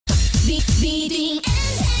Wow,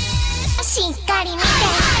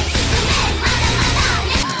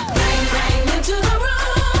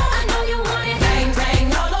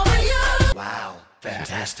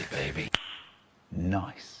 fantastic, baby.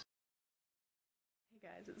 Nice. Hey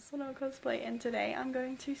guys, it's Honoka Cosplay, and today I'm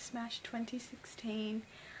going to Smash 2016,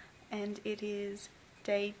 and it is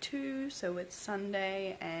day 2, so it's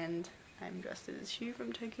Sunday, and I'm dressed as Shuu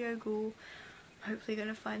from Tokyo Ghoul. Hopefully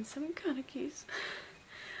gonna find some kanekis.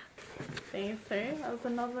 See, that was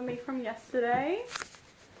another me from yesterday.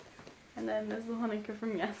 And then there's the Honoka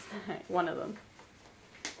from yesterday. One of them.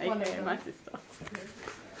 AKA my sister.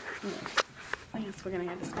 Yeah. I guess we're gonna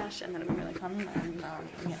go to Smash and then it'll be really fun, and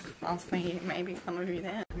yeah, I'll see maybe some of you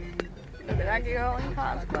there. Look at that girl in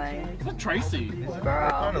cosplay. Is that Tracy?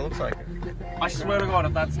 Girl. Kinda looks like it. I swear to God,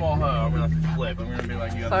 if that's not her, I'm gonna flip. I'm gonna be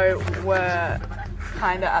like, yeah. So we're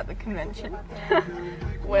kinda at the convention.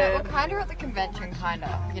 We're kinda at the convention,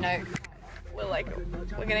 kinda, you know. We're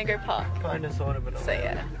gonna go park. Kinda, sorta, but So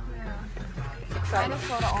yeah. Kinda,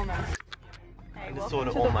 sorta, almost. Hey, welcome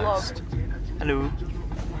sorta, to the almost. vlog. Hello.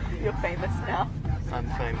 You're famous now. I'm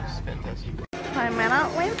famous, fantastic. I met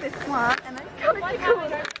up with this one and then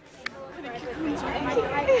Kaneki.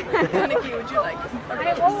 Kaneki, would you like? I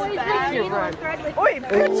always make you right. Oi,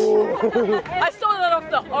 bitch! I stole that off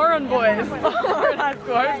the Oran boys. Oran High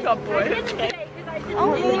School Host Cup boys.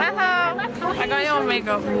 Oh, hello. I got your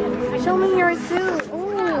makeup. Show me your suit.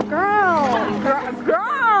 Ooh, girl.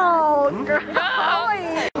 Girl.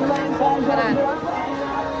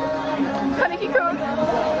 Kaneki-kun.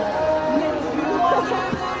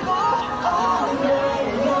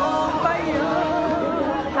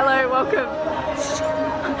 Hello, welcome.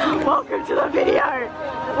 Welcome to the video.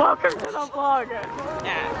 Welcome to the vlog.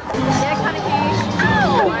 Yeah, Kaneki.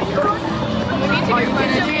 We need to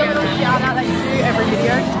do a little shout out that you do every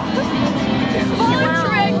video.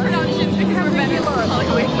 Productions become a better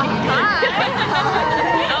Hollywood.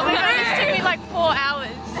 This took me like 4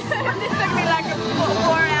 hours. This took me like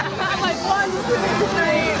 4 hours. Like 1, 2,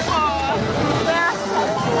 3, 4.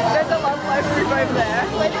 There's a love life group over there.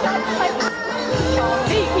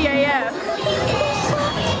 EPAF.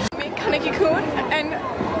 Me, Kaneki-kun, and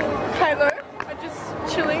Kylo are just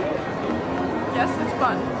chilling. Yes, it's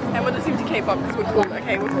fun. And we're listening to K-pop because we're cool.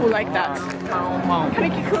 Okay, we're cool like that.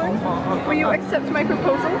 Kaneki-kun, will you accept my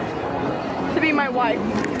proposal to be my wife?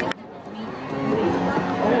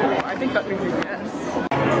 Oh, I think that means a yes.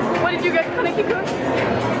 What did you get, Kaneki-kun?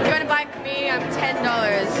 You wanna buy me? I'm $10.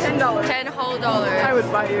 $10. 10 whole dollars. I would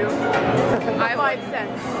buy you. I 5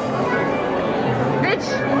 cents. Bitch,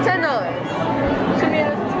 $10. Should be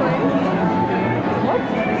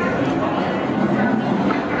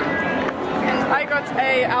I got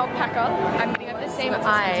a alpaca. I'm gonna have the same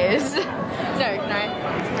eyes. No, can I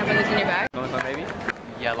put this in your bag? Maybe?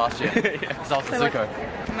 Yeah, last year. Because I was at Zuko.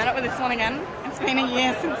 I met up with this one again. It's been a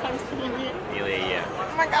year since I've seen you. Nearly a year.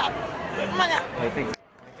 Oh my god. Oh my god. How do you think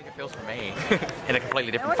it feels for me? In a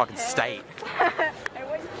completely different fucking state.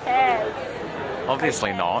 Everyone cares.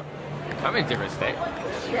 Obviously not. I'm in a different state.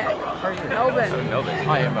 Yeah. Melbourne. Oh, Melbourne.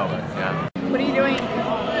 I am Melbourne, yeah. What are you doing?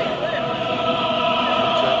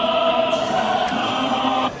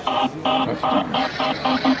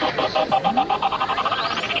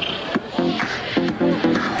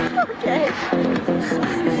 Okay.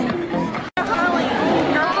 Holly,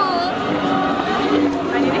 no.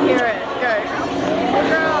 I need to hear it. Go. Oh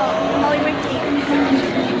girl, Holly Winky.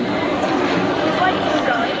 It's like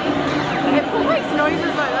going. It makes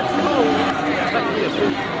noises like that's cool.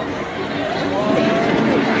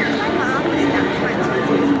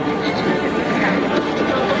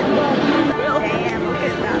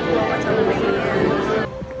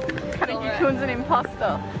 Kaneki-kun's an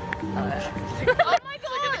imposter. Oh my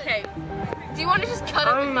god! Okay. Do you want to just cut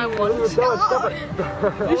it with my wand? You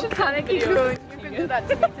should Kaneki-kun. You can do that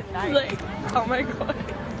to me tonight. Like, oh my god.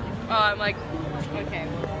 Oh, I'm like, okay.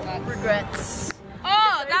 Regrets.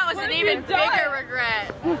 Oh, that was an even bigger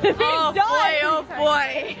regret. Oh boy, oh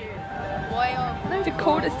boy. Boy, oh boy.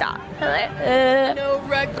 Dakota stop. No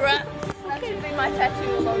regrets. That should be my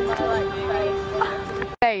tattoo along my like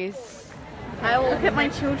face. I will look at my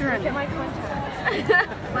children. Look at my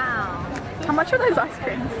contacts. Wow. How much are those ice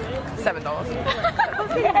creams? $7.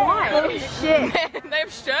 Why? Oh shit. They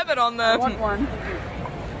have sherbet on I them. want one.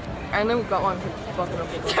 I only got one for both of them.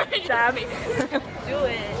 Dab. Do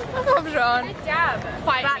it. Come on. Dab.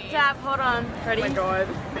 Fight Back me. dab, hold on. Ready? Oh my god.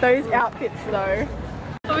 Those outfits though.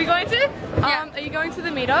 Are we going to? Yeah. Are you going to the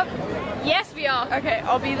meetup? Yes, we are. Okay,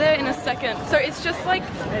 I'll be there in a second. So it's just like,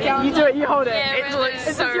 Yeah, you do it, you hold it. Yeah, It looks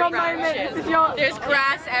This so is your ratchet. moment. This is your. There's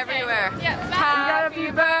grass everywhere.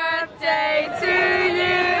 Happy birthday to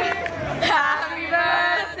you.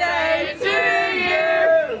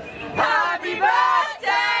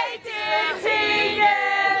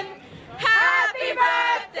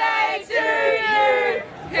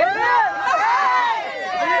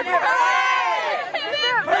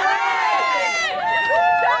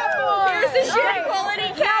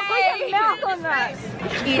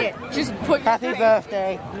 eat it. Just put your Happy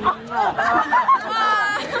birthday.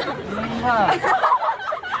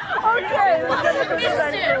 Okay, we're gonna do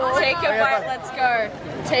sensual. Take a bite, let's go.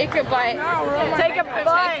 Take a bite. Take a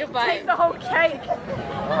bite. Take a bite. Take the whole cake.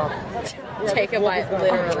 Take a bite,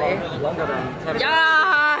 literally.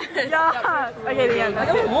 Yeah. Yeah. Okay, the end.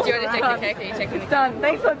 That's it. Do you want to take the cake? Are you taking the cake? Done.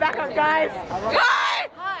 Thanks for the backup, guys. Hi!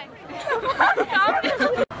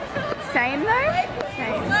 Same though?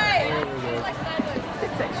 Same.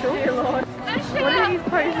 It's sexual. Dear Lord. What are these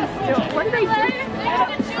poses doing? What are they doing?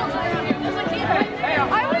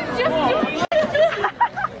 I was just doing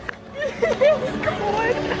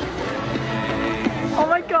Oh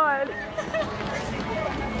my god.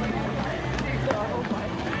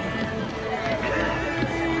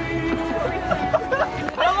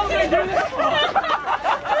 How long did I do this for?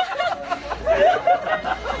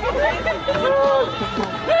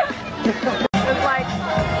 There's like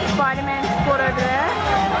Spider-Man squad over there.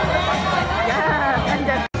 Yeah, and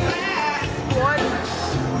then squad.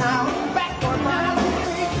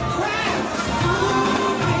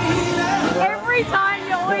 Every time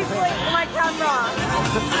you always look at my camera.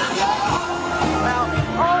 Well,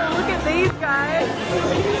 oh, look at these guys.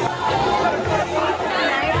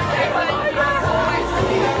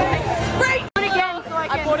 Great! Do it again so I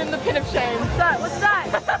can... I bought him the pin of shame. What's that? What's that?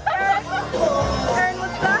 Aaron? Aaron,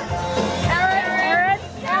 what's that? Aaron?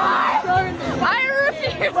 I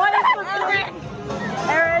refuse. What is the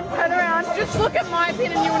Aaron, turn around. Just look at my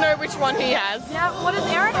pin and you'll know which one he has. Yeah, what does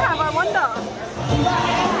Aaron have? I wonder.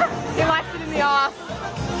 He likes it in the ass.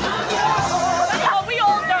 Oh, we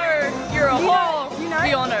all know you're a whore. You know?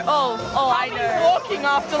 We all know. Oh, I know. Walking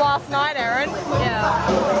after last night, Aaron. Yeah.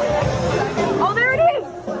 Oh, there it is.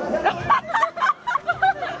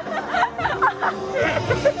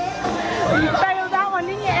 You failed that one,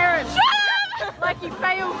 didn't you, Aaron? Like you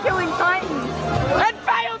failed killing Titans. And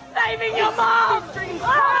failed saving your mom.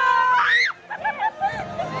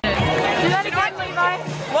 Do that again, Levi.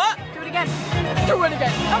 What? Do it again. Do it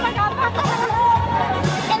again. Oh my god.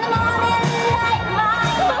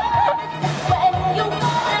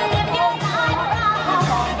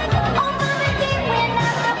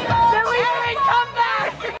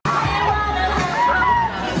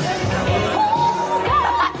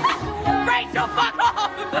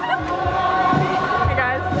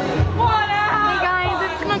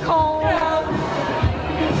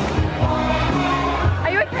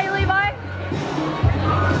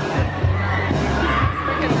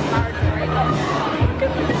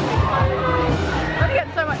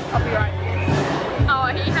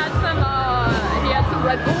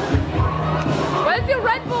 Red Bull? Where's your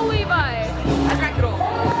Red Bull, Levi? I drank it all.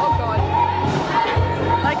 Oh god.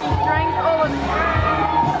 Like he drank all of it.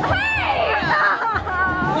 Hey!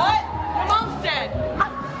 What? Your mom's dead.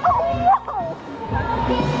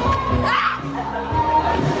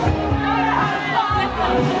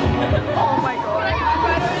 Oh my god.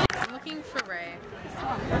 I'm looking for Ray.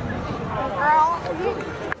 Girl.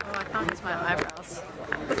 Oh, I can't use my eyebrows.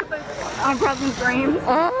 Eyebrows and dreams.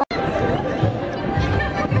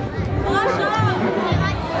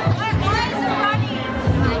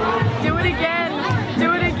 Do it again. Do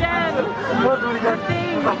it again. We'll do it again.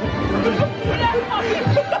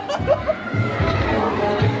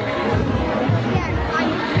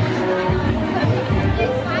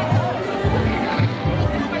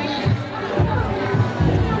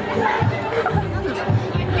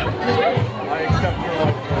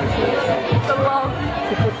 The love.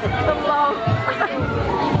 The love.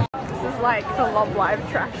 This is like the Love Live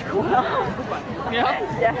trash corner. Yeah?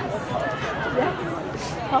 Yes.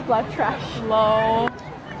 Yes. Love Live trash. Hello.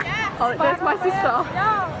 Oh, there's my sister.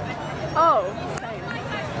 Oh.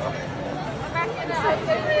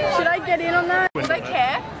 Should I get in on that? Do they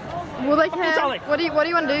care? Will they care? What do you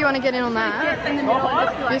want to do? You want to get in on that? In the middle and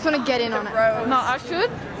just be like, you just want to get in on it. No, I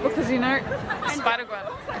should, because you know, Spider-Gwen.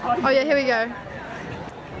 Oh yeah, here we go.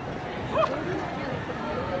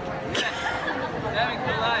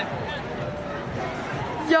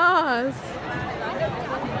 Yes.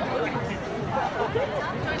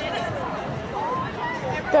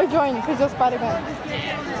 Go join, because you're Spider-Man.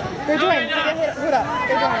 Go join. Get your hood up.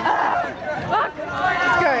 Go join. Look.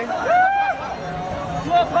 Let's go.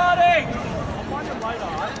 More party!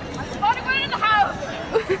 Spider-Gwen in the house!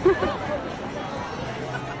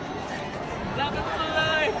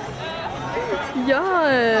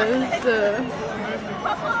 Yes.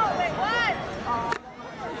 Wait, what?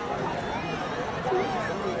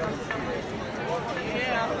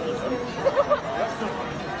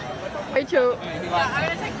 Rachel. I'm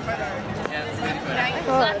gonna take a photo.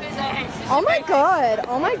 God. Oh my god.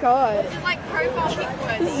 Oh my god. This is like profile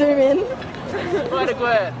pictures. Zoom in. Vote a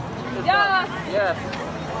Gwen. Yes. Yes.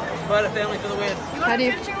 Vote a family for the win. You want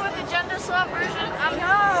a picture with the gender swap version? I'm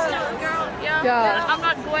still a girl. Yeah. Yeah. I'm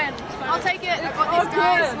not Gwen. I'll take it. I've got these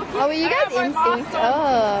guys. Oh, were you guys instinct?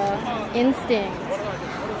 Oh, instinct.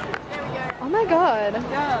 Oh my god.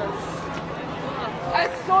 Yes. I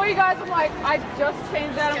saw you guys, I'm like, I just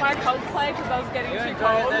changed out of my cosplay because I was getting too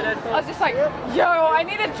cold. I was just like, yo, I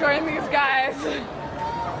need to join these guys.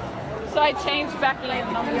 So I changed back in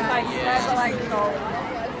and I'm just like, you guys are like, no.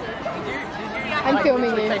 I'm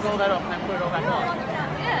filming you. Take all that off and then put it all back on.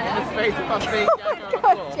 Yeah. In the space of us being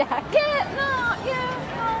Jacket. No, yeah.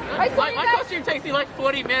 My costume takes me like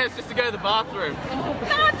 40 minutes just to go to the bathroom. No,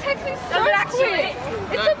 it takes me so quick.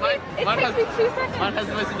 It takes me 2 seconds. Mine has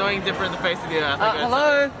the most annoying zipper in the face of the earth.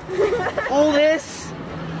 Hello? All this?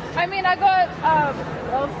 I mean, I got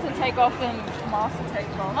gloves to take off and mask to take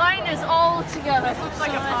off. Mine is all together. This looks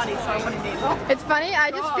like a party, so I wouldn't need it. It's funny,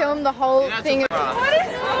 I just filmed the whole thing.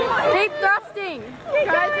 Keep thrusting.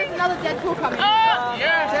 Guys, there's another Deadpool coming.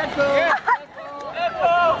 Yeah. Deadpool.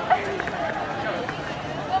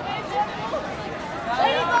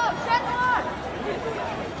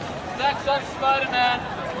 Zach's on Spider-Man.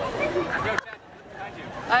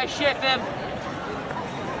 I ship him.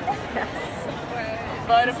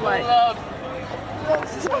 Spider for love.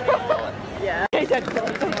 Yeah. Yeah,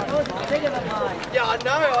 I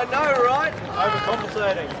know, right?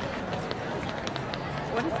 Overcompensating.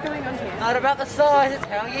 What is going on here? Not about the size, it's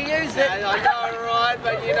how you use it. Yeah, I know, right?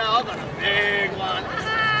 But you know, I've got a big one.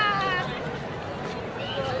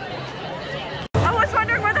 I was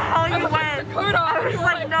wondering where the hell you went. I was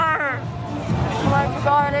like, no. Oh my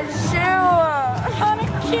god, it's Shuu. Honoka.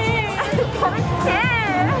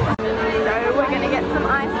 So we're gonna get some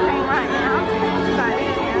ice cream right now.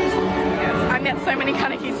 Yes, I met so many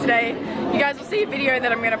Kanekis today. You guys will see a video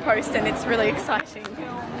that I'm gonna post and it's really exciting.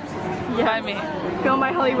 Yeah, me. Film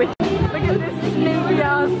my Hollywood. Look at this sneaky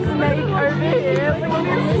ass snake over here. Look at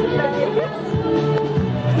this snake.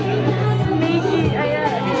 Sneaky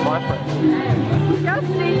AF. My friend. Look how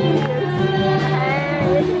sneaky he is.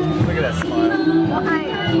 Hey. Look at that smile. Hi.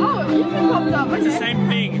 Oh, you can pop up. It's the same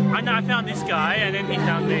thing. I know I found this guy and then he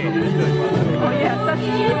found me. Oh yes, that's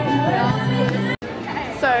cute.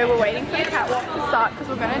 So we're waiting for the catwalk to start because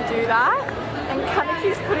we're going to do that. And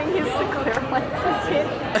Kaneki's putting his clear lenses in.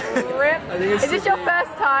 Rip. Is this your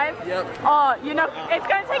first time? Yep. Oh, you know, it's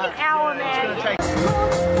going to take an hour, man.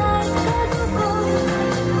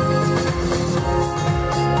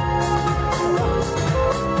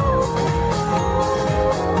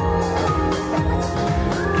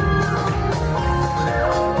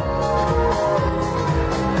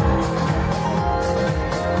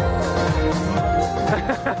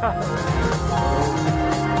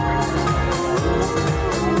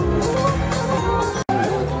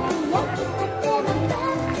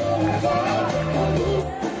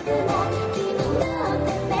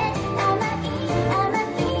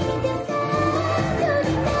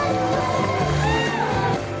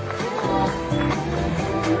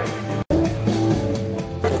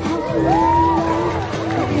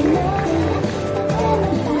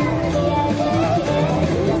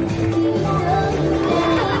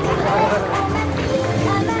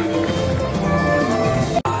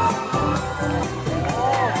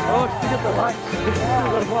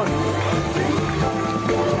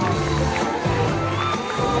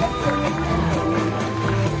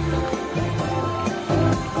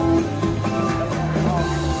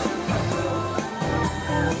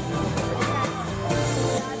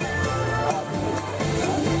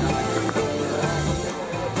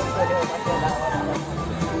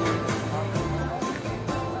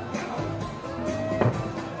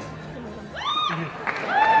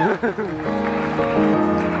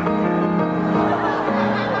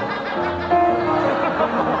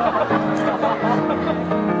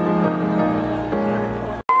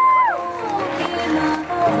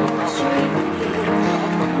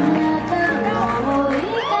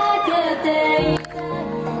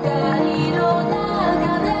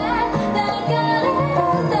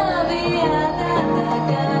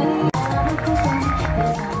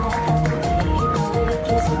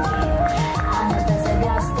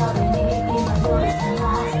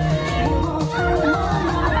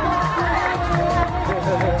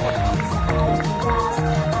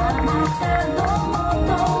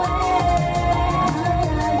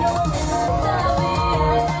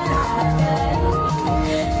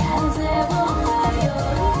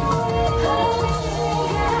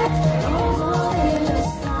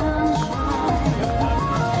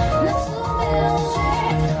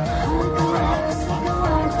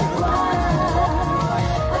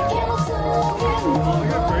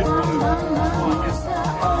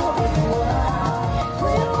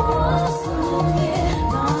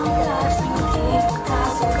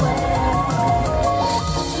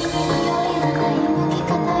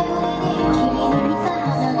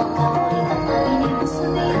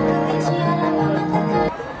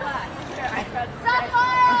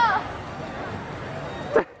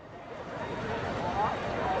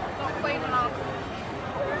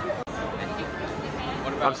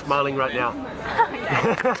 I'm smiling right now.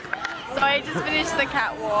 So I just finished the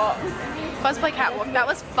catwalk, cosplay catwalk. That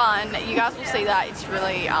was fun. You guys will see that. It's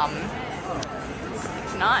really,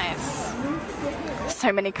 it's nice.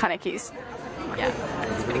 So many kanekis. Yeah,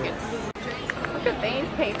 it's pretty good. Look at these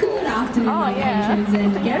people. Good afternoon, oh yeah.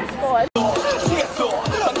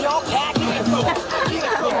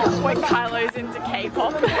 When Kylo's into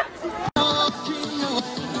K-pop.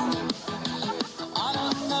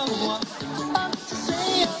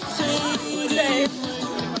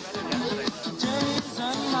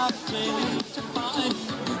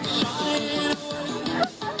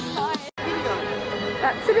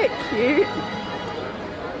 That's a bit cute.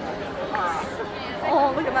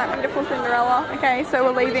 Oh, look at that beautiful Cinderella. Okay, so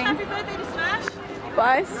we're leaving. Happy birthday to Smash.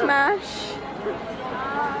 Bye, Smash.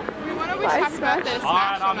 We want to wish happy birthday to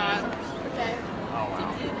Smash or not. Okay.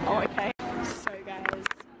 Oh, okay. So, guys,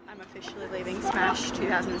 I'm officially leaving Smash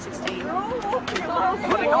 2016.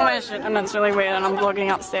 Putting all my shit and it's really weird and I'm vlogging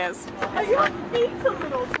upstairs. Your feet's a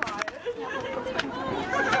little tired.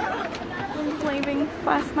 I'm leaving.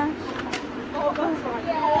 Bye, Smash.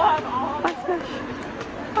 Bye, Smash.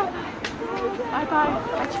 Bye, bye,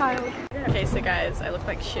 my child. Okay, so guys, I look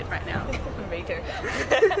like shit right now. Me too.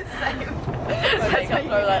 That's how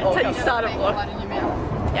you start a vlog.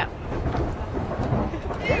 Yeah.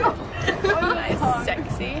 Nice,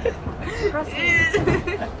 sexy.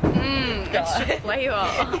 Extra flavour.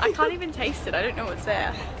 I can't even taste it. I don't know what's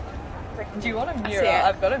there. Do you want a mirror?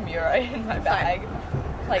 I've got a mirror in my bag.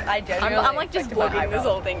 Like I genuinely. I'm like just vlogging this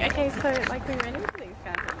whole thing. Okay, so like we ran into these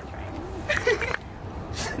guys on the train.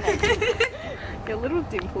 Your little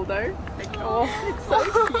dimple though. Like, oh, it's so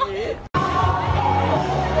cute.